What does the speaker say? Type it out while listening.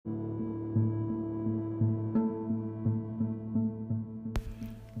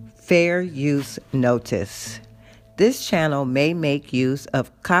Fair use notice. This channel may make use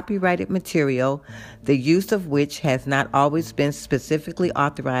of copyrighted material, the use of which has not always been specifically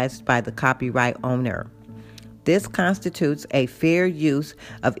authorized by the copyright owner. This constitutes a fair use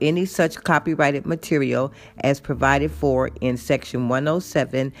of any such copyrighted material as provided for in Section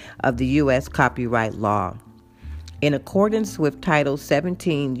 107 of the U.S. Copyright Law. In accordance with Title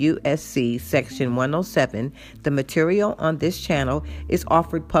 17 U.S.C. Section 107, the material on this channel is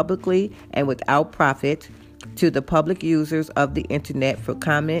offered publicly and without profit to the public users of the Internet for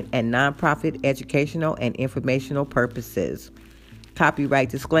comment and nonprofit educational and informational purposes. Copyright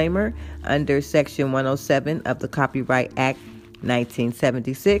disclaimer: under Section 107 of the Copyright Act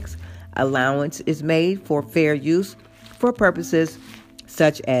 1976, allowance is made for fair use for purposes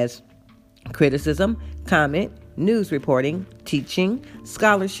such as criticism, comment, news reporting, teaching,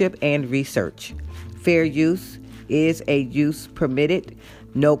 scholarship, and research. Fair use is a use permitted.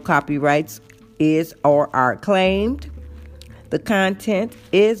 No copyrights is or are claimed. The content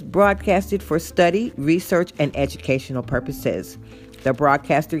is broadcasted for study, research, and educational purposes. The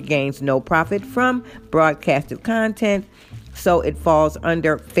broadcaster gains no profit from broadcasted content, so it falls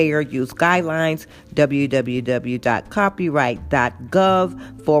under fair use guidelines,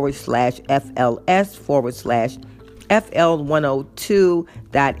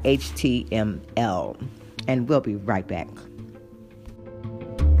 And we'll be right back.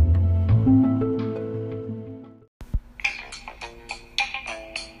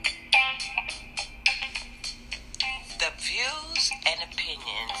 The views and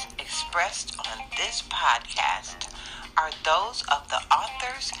opinions expressed on this podcast are those of the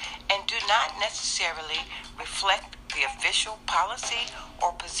authors and do not necessarily reflect the official policy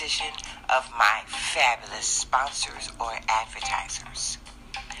or position of my fabulous sponsors or advertisers.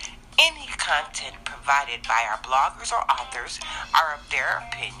 Any content provided by our bloggers or authors are of their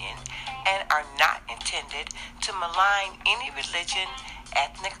opinion and are not intended to malign any religion,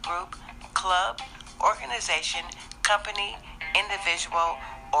 ethnic group, club, organization, company, individual,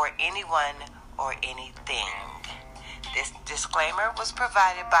 or anyone or anything. This disclaimer was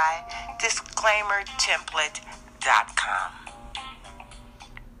provided by disclaimertemplate.com.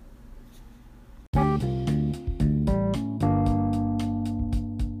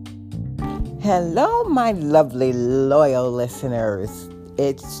 Hello, my lovely, loyal listeners.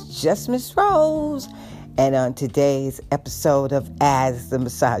 It's just Miss Rose. And on today's episode of As the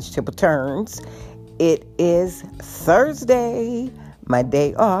Massage Table Turns, it is Thursday, my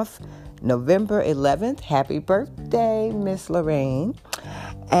day off, November 11th. Happy birthday, Miss Lorraine.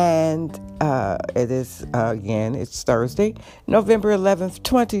 And it is, again, it's Thursday, November 11th,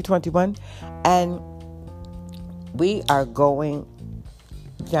 2021. And we are going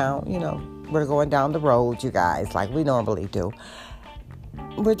down, we're going down the road, you guys, like we normally do.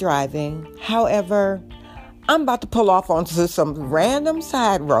 We're driving. However, I'm about to pull off onto some random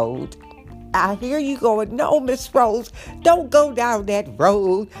side road. I hear you going, no, Miss Rose, don't go down that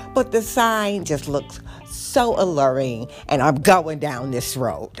road. But the sign just looks so alluring, and I'm going down this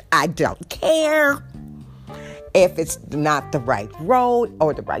road. I don't care if it's not the right road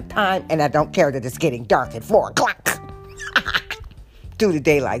or the right time, and I don't care that it's getting dark at 4 o'clock. Due to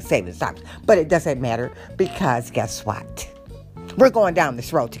daylight savings time. But it doesn't matter, because guess what? We're going down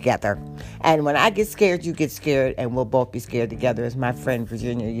this road together. And when I get scared, you get scared, and we'll both be scared together, as my friend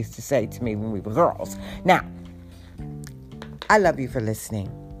Virginia used to say to me when we were girls. Now, I love you for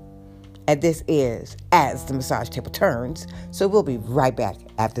listening. And this is As the Massage Table Turns. So we'll be right back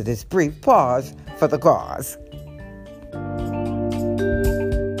after this brief pause for the cause.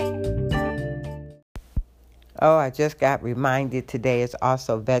 Oh, I just got reminded today is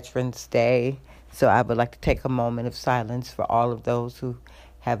also Veterans Day. So I would like to take a moment of silence for all of those who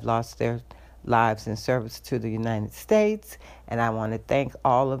have lost their lives in service to the United States. And I want to thank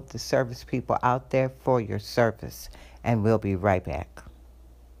all of the service people out there for your service. And we'll be right back.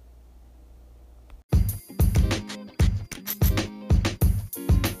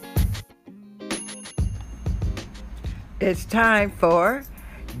 It's time for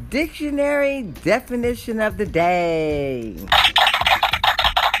Dictionary Definition of the Day.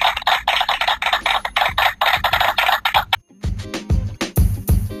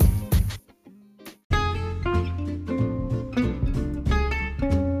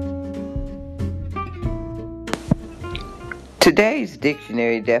 Today's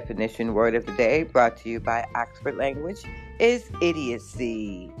dictionary definition word of the day, brought to you by Oxford Language, is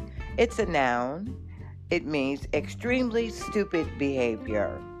idiocy. It's a noun. It means extremely stupid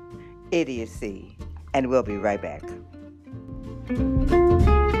behavior. Idiocy. And we'll be right back.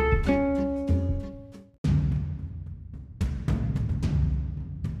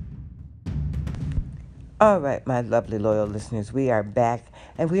 All right, my lovely loyal listeners, we are back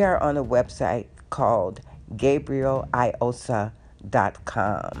and we are on a website called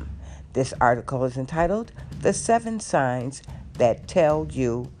GabrielIosa.com. This article is entitled The 7 Signs That Tell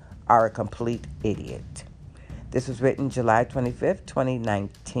You Are a Complete Idiot. This was written July 25th,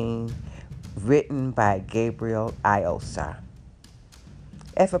 2019, written by Gabriel Iosa.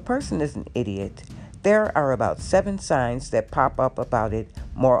 If a person is an idiot, there are about 7 signs that pop up about it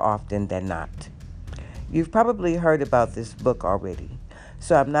more often than not. You've probably heard about this book already,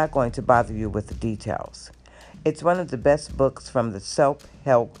 so I'm not going to bother you with the details. It's one of the best books from the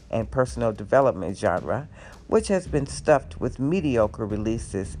self-help and personal development genre, which has been stuffed with mediocre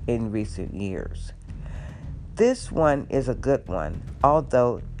releases in recent years. This one is a good one,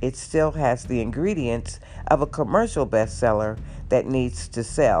 although it still has the ingredients of a commercial bestseller that needs to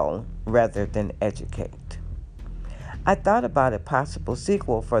sell rather than educate. I thought about a possible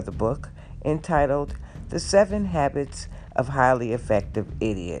sequel for the book entitled The 7 Habits of Highly Effective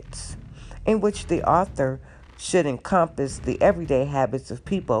Idiots, in which the author should encompass the everyday habits of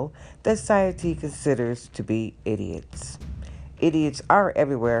people that society considers to be idiots. Idiots are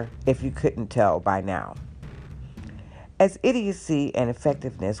everywhere, if you couldn't tell by now. As idiocy and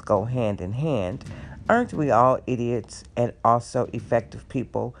effectiveness go hand in hand, aren't we all idiots and also effective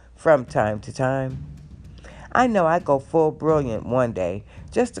people from time to time? I know I go full brilliant one day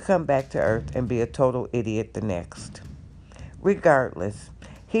just to come back to earth and be a total idiot the next. Regardless,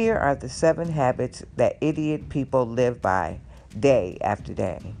 here are the 7 habits that idiot people live by day after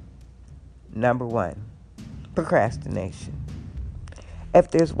day. Number 1, procrastination. If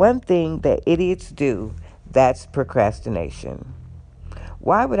there's one thing that idiots do, that's procrastination.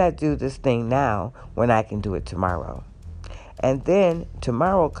 Why would I do this thing now when I can do it tomorrow? And then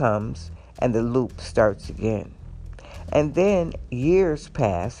tomorrow comes and the loop starts again. And then years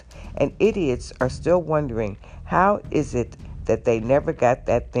pass and idiots are still wondering, how is it that they never got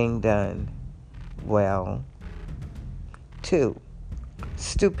that thing done? Well, 2,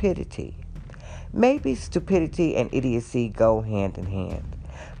 stupidity. Maybe stupidity and idiocy go hand in hand,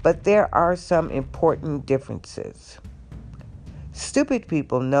 but there are some important differences. Stupid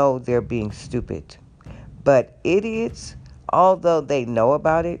people know they're being stupid, but idiots, although they know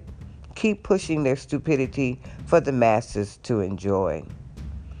about it, keep pushing their stupidity for the masses to enjoy.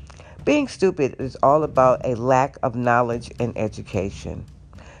 Being stupid is all about a lack of knowledge and education.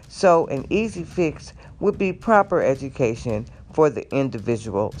 So an easy fix would be proper education for the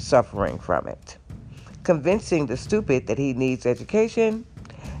individual suffering from it. Convincing the stupid that he needs education,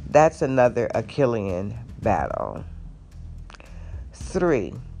 that's another Achillean battle.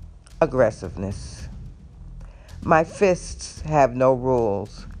 3, aggressiveness. My fists have no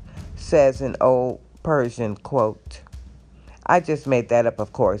rules, says an old Persian quote. I just made that up,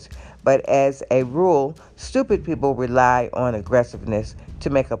 of course, but as a rule, stupid people rely on aggressiveness to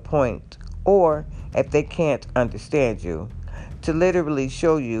make a point, or if they can't understand you, to literally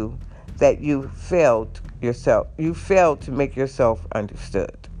show you that you failed to make yourself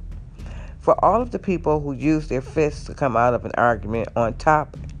understood. For all of the people who use their fists to come out of an argument on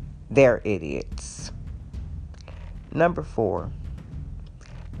top, they're idiots. Number 4,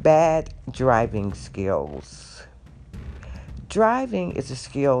 bad driving skills. Driving is a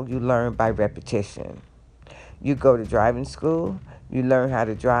skill you learn by repetition. You go to driving school, you learn how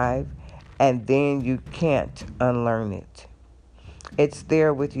to drive, and then you can't unlearn it. It's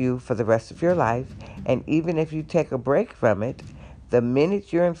there with you for the rest of your life, and even if you take a break from it, the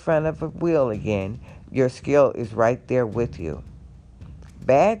minute you're in front of a wheel again, your skill is right there with you.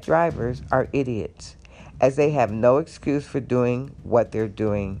 Bad drivers are idiots, as they have no excuse for doing what they're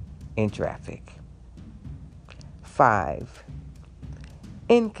doing in traffic. 5,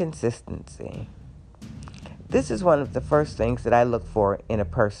 inconsistency. This is one of the first things that I look for in a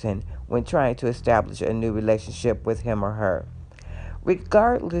person when trying to establish a new relationship with him or her,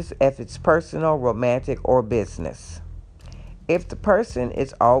 regardless if it's personal, romantic, or business. If the person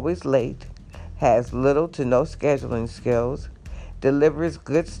is always late, has little to no scheduling skills, delivers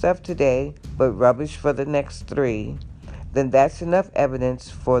good stuff today but rubbish for the next 3, then that's enough evidence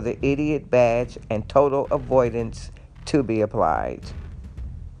for the idiot badge and total avoidance to be applied.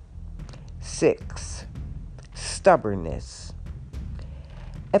 6, stubbornness.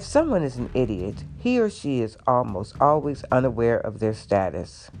 If someone is an idiot, he or she is almost always unaware of their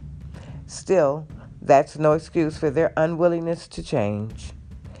status. Still, that's no excuse for their unwillingness to change.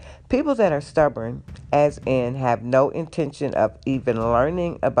 People that are stubborn, as in have no intention of even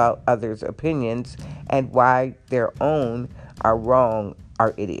learning about others' opinions and why their own are wrong,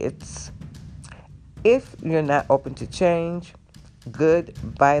 are idiots. If you're not open to change, good,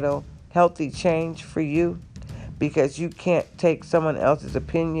 vital, healthy change for you because you can't take someone else's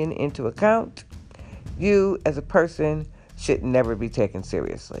opinion into account, you as a person should never be taken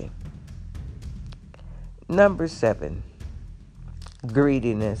seriously. Number 7,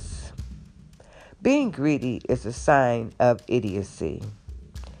 greediness. Being greedy is a sign of idiocy.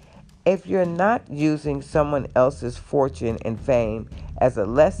 If you're not using someone else's fortune and fame as a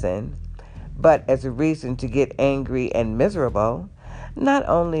lesson, but as a reason to get angry and miserable, not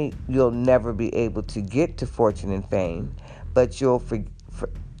only you'll never be able to get to fortune and fame, but you'll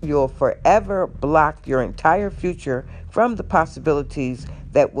forever block your entire future from the possibilities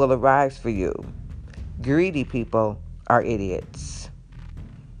that will arise for you. Greedy people are idiots.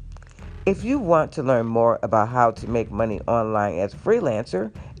 If you want to learn more about how to make money online as a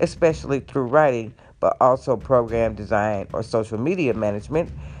freelancer, especially through writing, but also program design or social media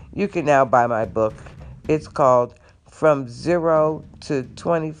management, you can now buy my book. It's called From Zero to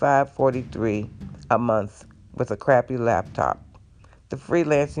 2543 a Month with a Crappy Laptop, the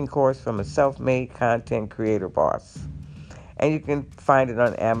freelancing course from a self-made content creator boss. And you can find it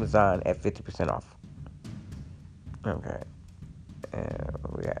on Amazon at 50% off. Okay.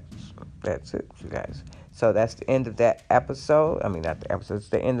 That's it, you guys. So that's the end of that episode. I mean, not the episode. It's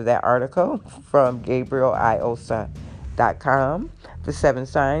the end of that article from GabrielIosa.com. The 7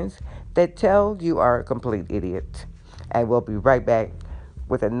 signs that tell you are a complete idiot. And we'll be right back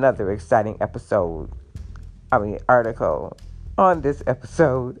with another exciting article on this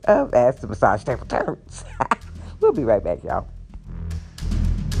episode of As the Massage Table Turns. We'll be right back, y'all.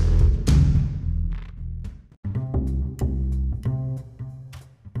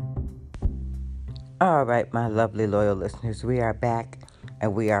 All right, my lovely loyal listeners, we are back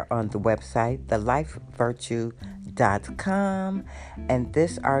and we are on the website, thelifevirtue.com, and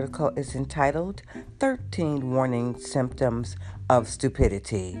this article is entitled 13 Warning Symptoms of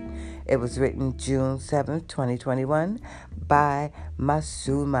Stupidity. It was written June 7th, 2021 by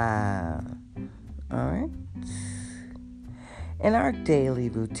Masuma. All right. In our daily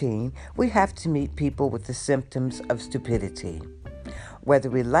routine, we have to meet people with the symptoms of stupidity.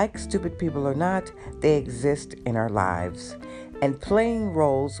 Whether we like stupid people or not, they exist in our lives and playing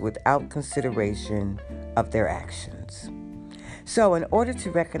roles without consideration of their actions. So in order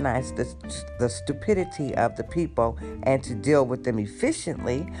to recognize the stupidity of the people and to deal with them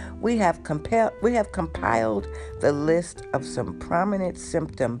efficiently, we have compiled the list of some prominent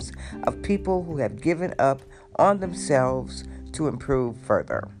symptoms of people who have given up on themselves to improve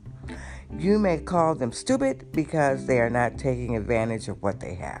further. You may call them stupid because they are not taking advantage of what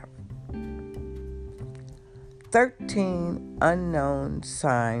they have. 13 unknown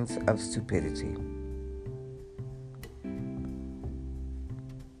signs of stupidity.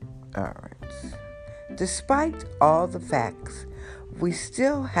 All right. Despite all the facts, we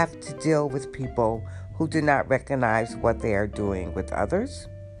still have to deal with people who do not recognize what they are doing with others.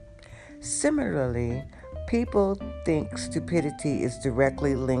 Similarly, people think stupidity is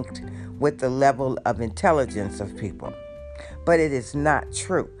directly linked with the level of intelligence of people. But it is not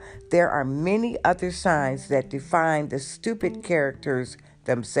true. There are many other signs that define the stupid characters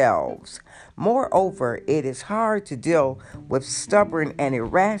themselves. Moreover, it is hard to deal with stubborn and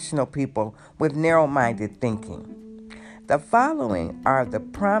irrational people with narrow-minded thinking. The following are the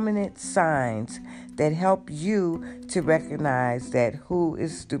prominent signs that help you to recognize that who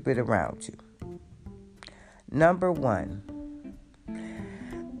is stupid around you. Number 1,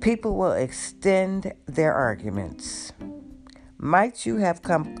 people will extend their arguments. Might you have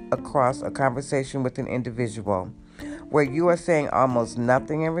come across a conversation with an individual where you are saying almost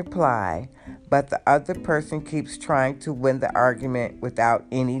nothing in reply, but the other person keeps trying to win the argument without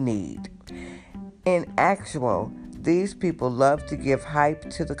any need? In actual, these people love to give hype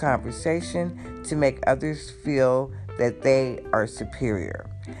to the conversation to make others feel that they are superior.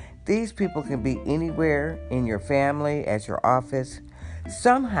 These people can be anywhere, in your family, at your office.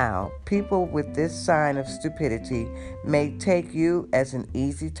 Somehow, people with this sign of stupidity may take you as an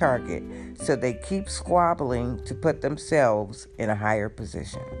easy target, so they keep squabbling to put themselves in a higher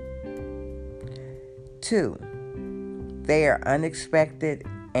position. 2, they are unexpected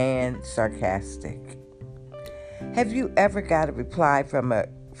and sarcastic. Have you ever got a reply from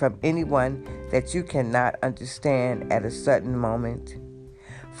anyone that you cannot understand at a sudden moment?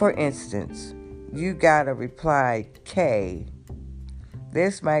 For instance, you got a reply K.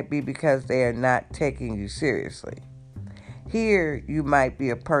 This might be because they are not taking you seriously. Here, you might be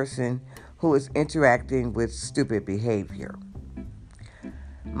a person who is interacting with stupid behavior.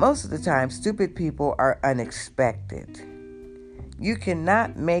 Most of the time, stupid people are unexpected. You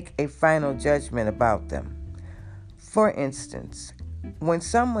cannot make a final judgment about them. For instance, When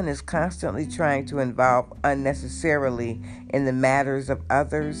someone is constantly trying to involve unnecessarily in the matters of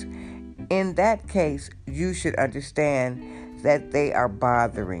others, in that case, you should understand that they are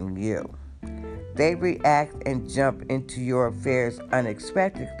bothering you. They react and jump into your affairs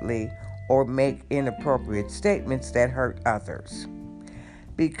unexpectedly or make inappropriate statements that hurt others.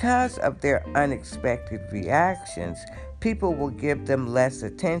 Because of their unexpected reactions, people will give them less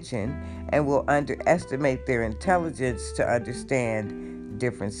attention and will underestimate their intelligence to understand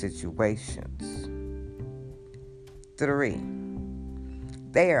different situations. 3.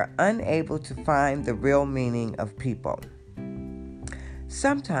 They are unable to find the real meaning of people.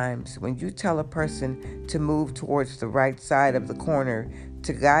 Sometimes when you tell a person to move towards the right side of the corner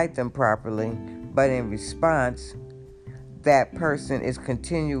to guide them properly, but in response, that person is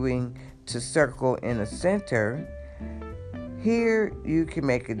continuing to circle in a center, here you can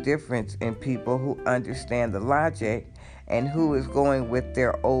make a difference in people who understand the logic and who is going with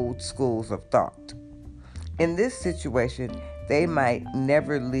their old schools of thought. In this situation, they might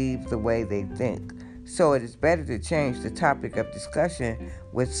never leave the way they think, so it is better to change the topic of discussion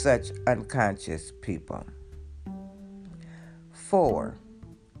with such unconscious people. 4.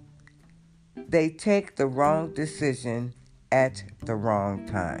 They take the wrong decision at the wrong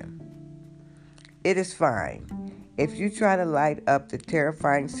time. It is fine if you try to light up the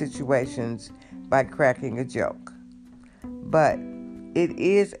terrifying situations by cracking a joke, but it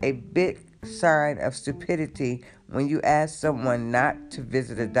is a big sign of stupidity when you ask someone not to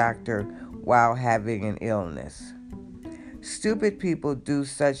visit a doctor while having an illness. Stupid people do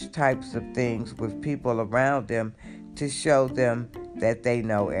such types of things with people around them to show them that they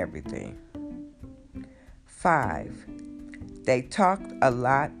know everything. 5. They talked a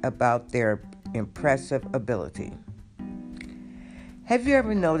lot about their impressive ability. Have you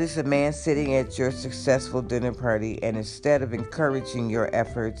ever noticed a man sitting at your successful dinner party and instead of encouraging your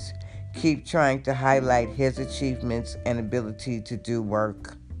efforts, keep trying to highlight his achievements and ability to do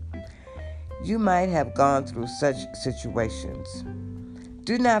work? You might have gone through such situations.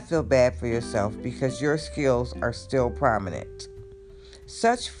 Do not feel bad for yourself because your skills are still prominent.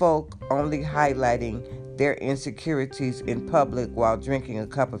 Such folk only highlighting their insecurities in public while drinking a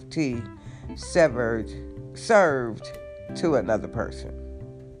cup of tea served to another person.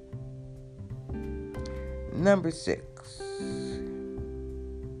 Number 6.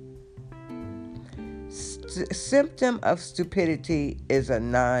 Symptom of stupidity is a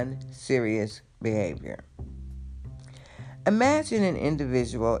non-serious behavior. Imagine an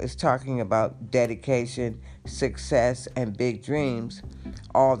individual is talking about dedication, success, and big dreams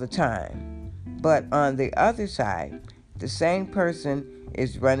all the time. But on the other side, the same person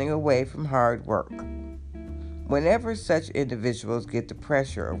is running away from hard work. Whenever such individuals get the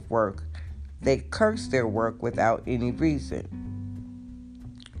pressure of work, they curse their work without any reason.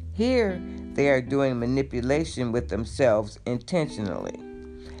 Here, they are doing manipulation with themselves intentionally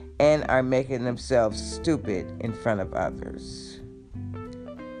and are making themselves stupid in front of others.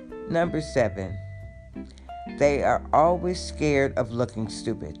 Number 7. They are always scared of looking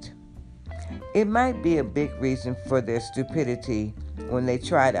stupid. It might be a big reason for their stupidity when they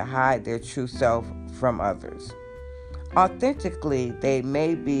try to hide their true self from others. Authentically, they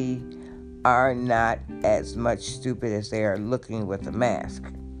are not as much stupid as they are looking with a mask.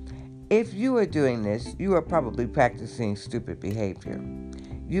 If you are doing this, you are probably practicing stupid behavior.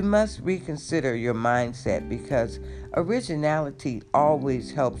 You must reconsider your mindset because originality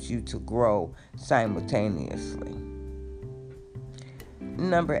always helps you to grow simultaneously.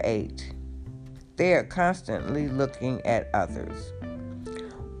 Number 8. They are constantly looking at others.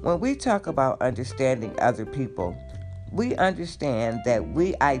 When we talk about understanding other people, we understand that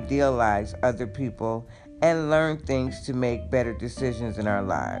we idealize other people and learn things to make better decisions in our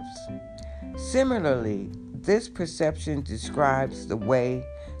lives. Similarly, this perception describes the way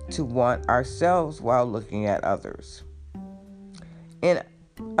to want ourselves while looking at others. In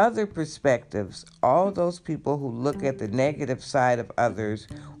other perspectives, all those people who look at the negative side of others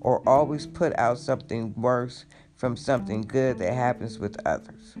or always put out something worse from something good that happens with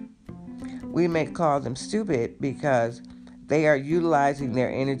others. We may call them stupid because they are utilizing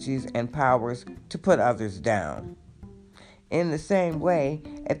their energies and powers to put others down. In the same way,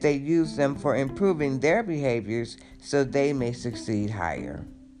 if they use them for improving their behaviors so they may succeed higher.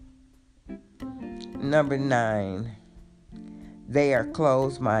 Number 9. They are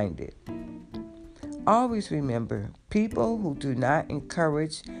closed-minded. Always remember, people who do not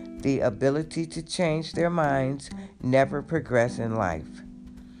encourage the ability to change their minds never progress in life.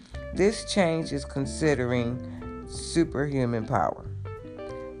 This change is considering superhuman power.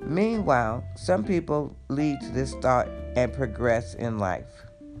 Meanwhile, some people lead to this thought and progress in life.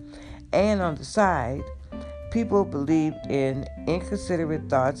 And on the side, people believe in inconsiderate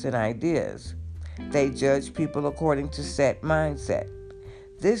thoughts and ideas. They judge people according to set mindset.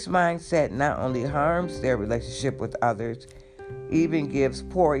 This mindset not only harms their relationship with others, even gives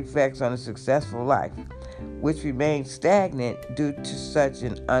poor effects on a successful life, which remains stagnant due to such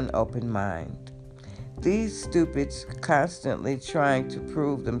an unopened mind. These stupids constantly trying to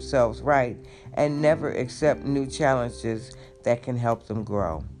prove themselves right and never accept new challenges that can help them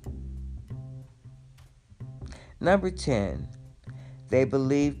grow. Number 10, they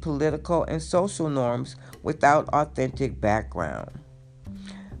believe political and social norms without authentic background.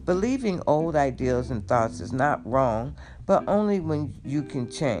 Believing old ideals and thoughts is not wrong, but only when you can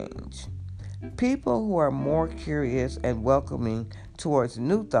change. People who are more curious and welcoming towards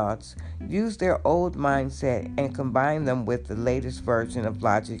new thoughts use their old mindset and combine them with the latest version of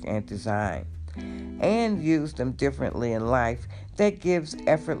logic and design, and use them differently in life that gives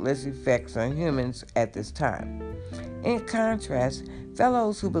effortless effects on humans at this time. In contrast,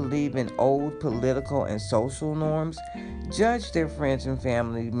 fellows who believe in old political and social norms judge their friends and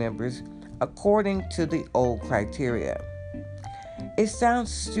family members according to the old criteria. It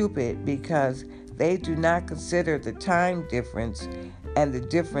sounds stupid because they do not consider the time difference and the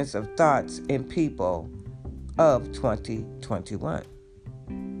difference of thoughts in people of 2021.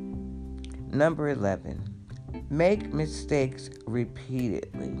 Number 11, make mistakes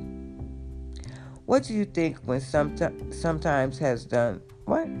repeatedly. What do you think when sometimes has done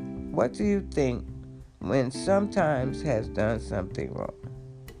what? What do you think when sometimes has done something wrong?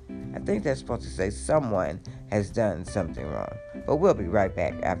 I think that's supposed to say someone has done something wrong. But we'll be right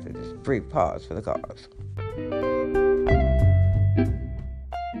back after this brief pause for the cause.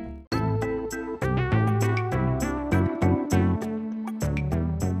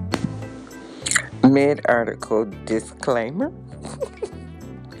 Mid-article disclaimer.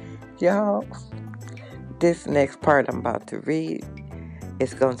 Y'all, this next part I'm about to read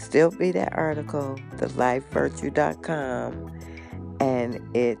is going to still be that article, thelifevirtue.com,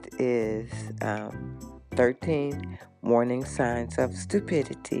 and it is 13 warning signs of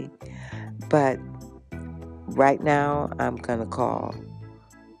stupidity. But right now, I'm going to call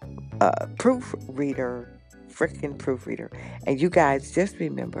proofreader, freaking proofreader. And you guys just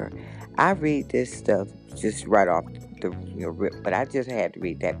remember, I read this stuff just right off the rip, but I just had to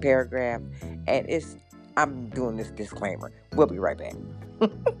read that paragraph, and I'm doing this disclaimer. We'll be right back.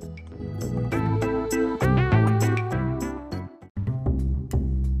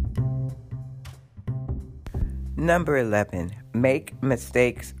 Number 11, make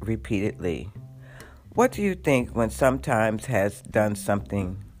mistakes repeatedly. What do you think when sometimes has done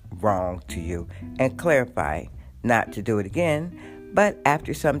something wrong to you, and clarify not to do it again, but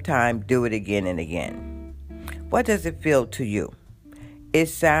after some time do it again and again? What does it feel to you? It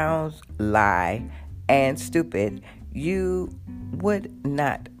sounds lie and stupid. You would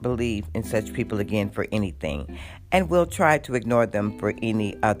not believe in such people again for anything, and will try to ignore them for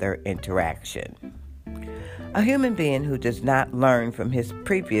any other interaction. A human being who does not learn from his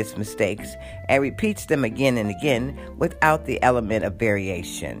previous mistakes and repeats them again and again without the element of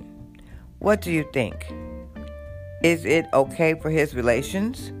variation. What do you think? Is it okay for his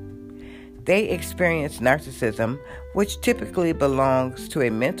relations? They experience narcissism, which typically belongs to a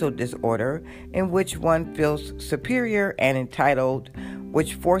mental disorder in which one feels superior and entitled,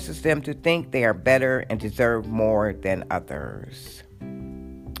 which forces them to think they are better and deserve more than others.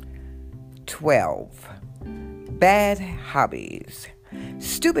 12. Bad hobbies.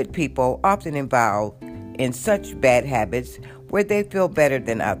 Stupid people often involve in such bad habits where they feel better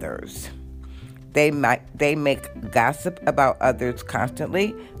than others. They make gossip about others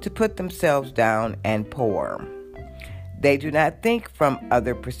constantly to put themselves down and poor. They do not think from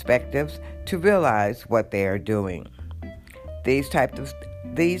other perspectives to realize what they are doing. These types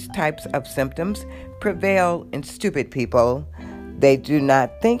of symptoms prevail in stupid people. They do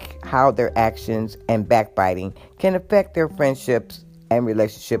not think how their actions and backbiting can affect their friendships and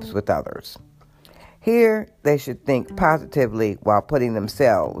relationships with others. Here, they should think positively while putting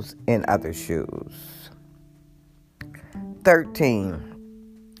themselves in others' shoes. 13.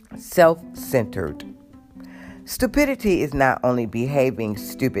 Self-centered. Stupidity is not only behaving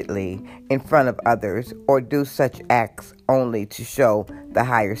stupidly in front of others or do such acts only to show the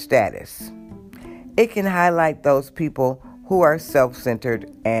higher status. It can highlight those people who are self-centered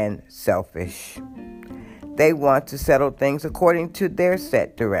and selfish. They want to settle things according to their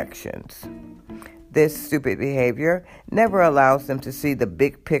set directions. This stupid behavior never allows them to see the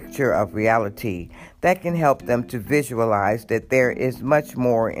big picture of reality that can help them to visualize that there is much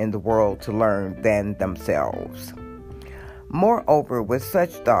more in the world to learn than themselves. Moreover, with such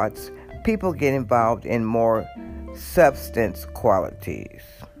thoughts, people get involved in more substance qualities.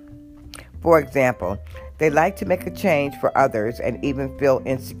 For example, they like to make a change for others and even feel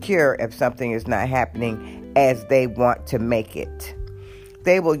insecure if something is not happening as they want to make it.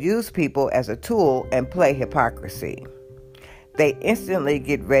 They will use people as a tool and play hypocrisy. They instantly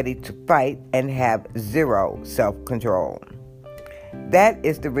get ready to fight and have zero self-control. That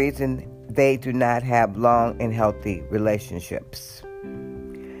is the reason they do not have long and healthy relationships.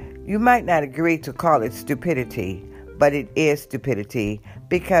 You might not agree to call it stupidity, but it is stupidity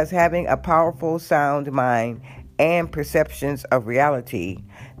because having a powerful, sound mind and perceptions of reality,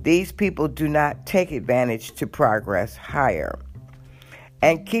 these people do not take advantage to progress higher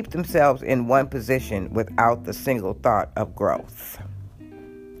and keep themselves in one position without the single thought of growth.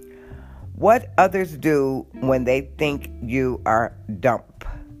 What others do when they think you are dumb.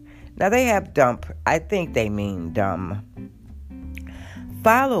 Now they have dumb, I think they mean dumb.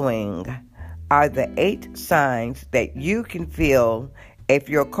 Following are the 8 signs that you can feel if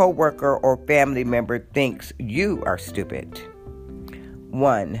your coworker or family member thinks you are stupid.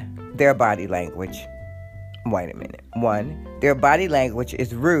 1. Their body language. Wait a minute. 1. Their body language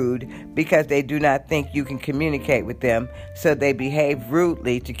is rude because they do not think you can communicate with them, so they behave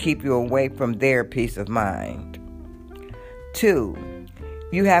rudely to keep you away from their peace of mind. 2.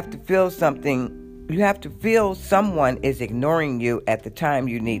 You have to feel someone is ignoring you at the time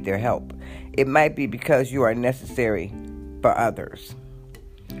you need their help. It might be because you are necessary for others.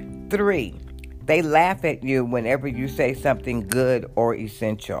 3. They laugh at you whenever you say something good or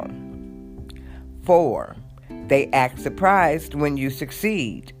essential. 4. They act surprised when you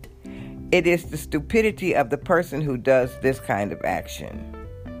succeed. It is the stupidity of the person who does this kind of action.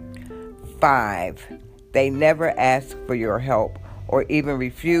 5. They never ask for your help or even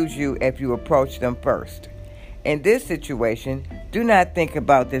refuse you if you approach them first. In this situation, do not think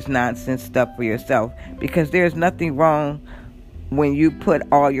about this nonsense stuff for yourself because there's nothing wrong when you put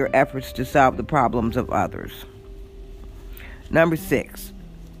all your efforts to solve the problems of others. Number 6,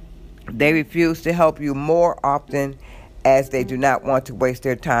 they refuse to help you more often as they do not want to waste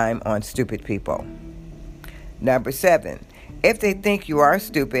their time on stupid people. Number 7, if they think you are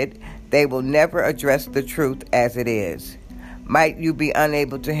stupid, they will never address the truth as it is. Might you be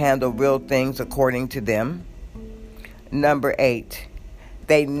unable to handle real things according to them? Number 8,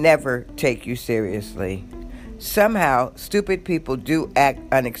 they never take you seriously. Somehow, stupid people do act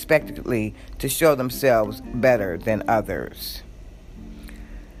unexpectedly to show themselves better than others.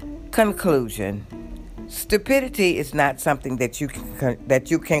 Conclusion. Stupidity is not something that you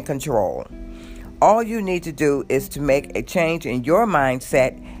can control. All you need to do is to make a change in your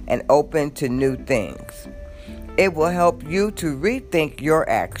mindset and open to new things. It will help you to rethink your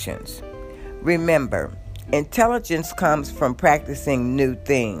actions. Remember, intelligence comes from practicing new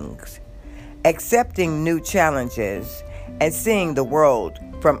things, accepting new challenges, and seeing the world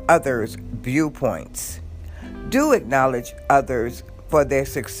from others' viewpoints. Do acknowledge others for their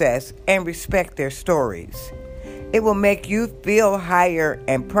success and respect their stories. It will make you feel higher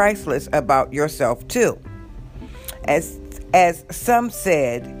and priceless about yourself too. As some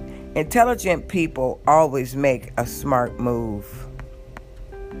said, intelligent people always make a smart move.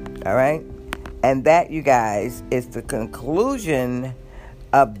 All right? And that, you guys, is the conclusion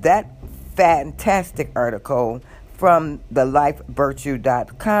of that fantastic article from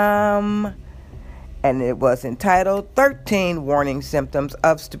thelifevirtue.com. And it was entitled 13 Warning Symptoms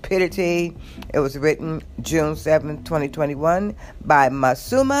of Stupidity. It was written June 7, 2021 by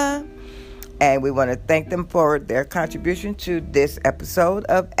Masuma. And we want to thank them for their contribution to this episode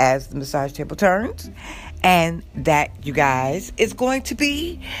of As the Massage Table Turns. And that, you guys, is going to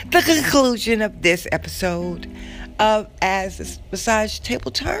be the conclusion of this episode of As the Massage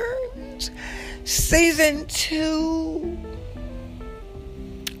Table Turns, Season 2.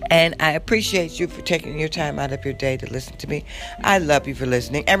 And I appreciate you for taking your time out of your day to listen to me. I love you for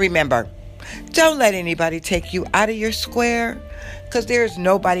listening. And remember, don't let anybody take you out of your square, because there's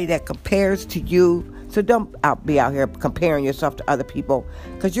nobody that compares to you. So don't be out here comparing yourself to other people,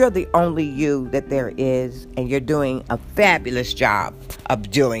 because you're the only you that there is, and you're doing a fabulous job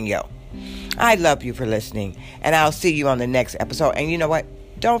of doing you. I love you for listening, and I'll see you on the next episode. And you know what?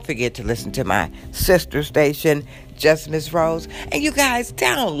 Don't forget to listen to my sister station, Just Miss Rose. And you guys,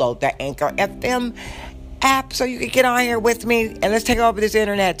 download the Anchor FM app so you can get on here with me and let's take over this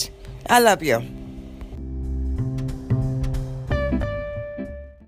internet. I love you.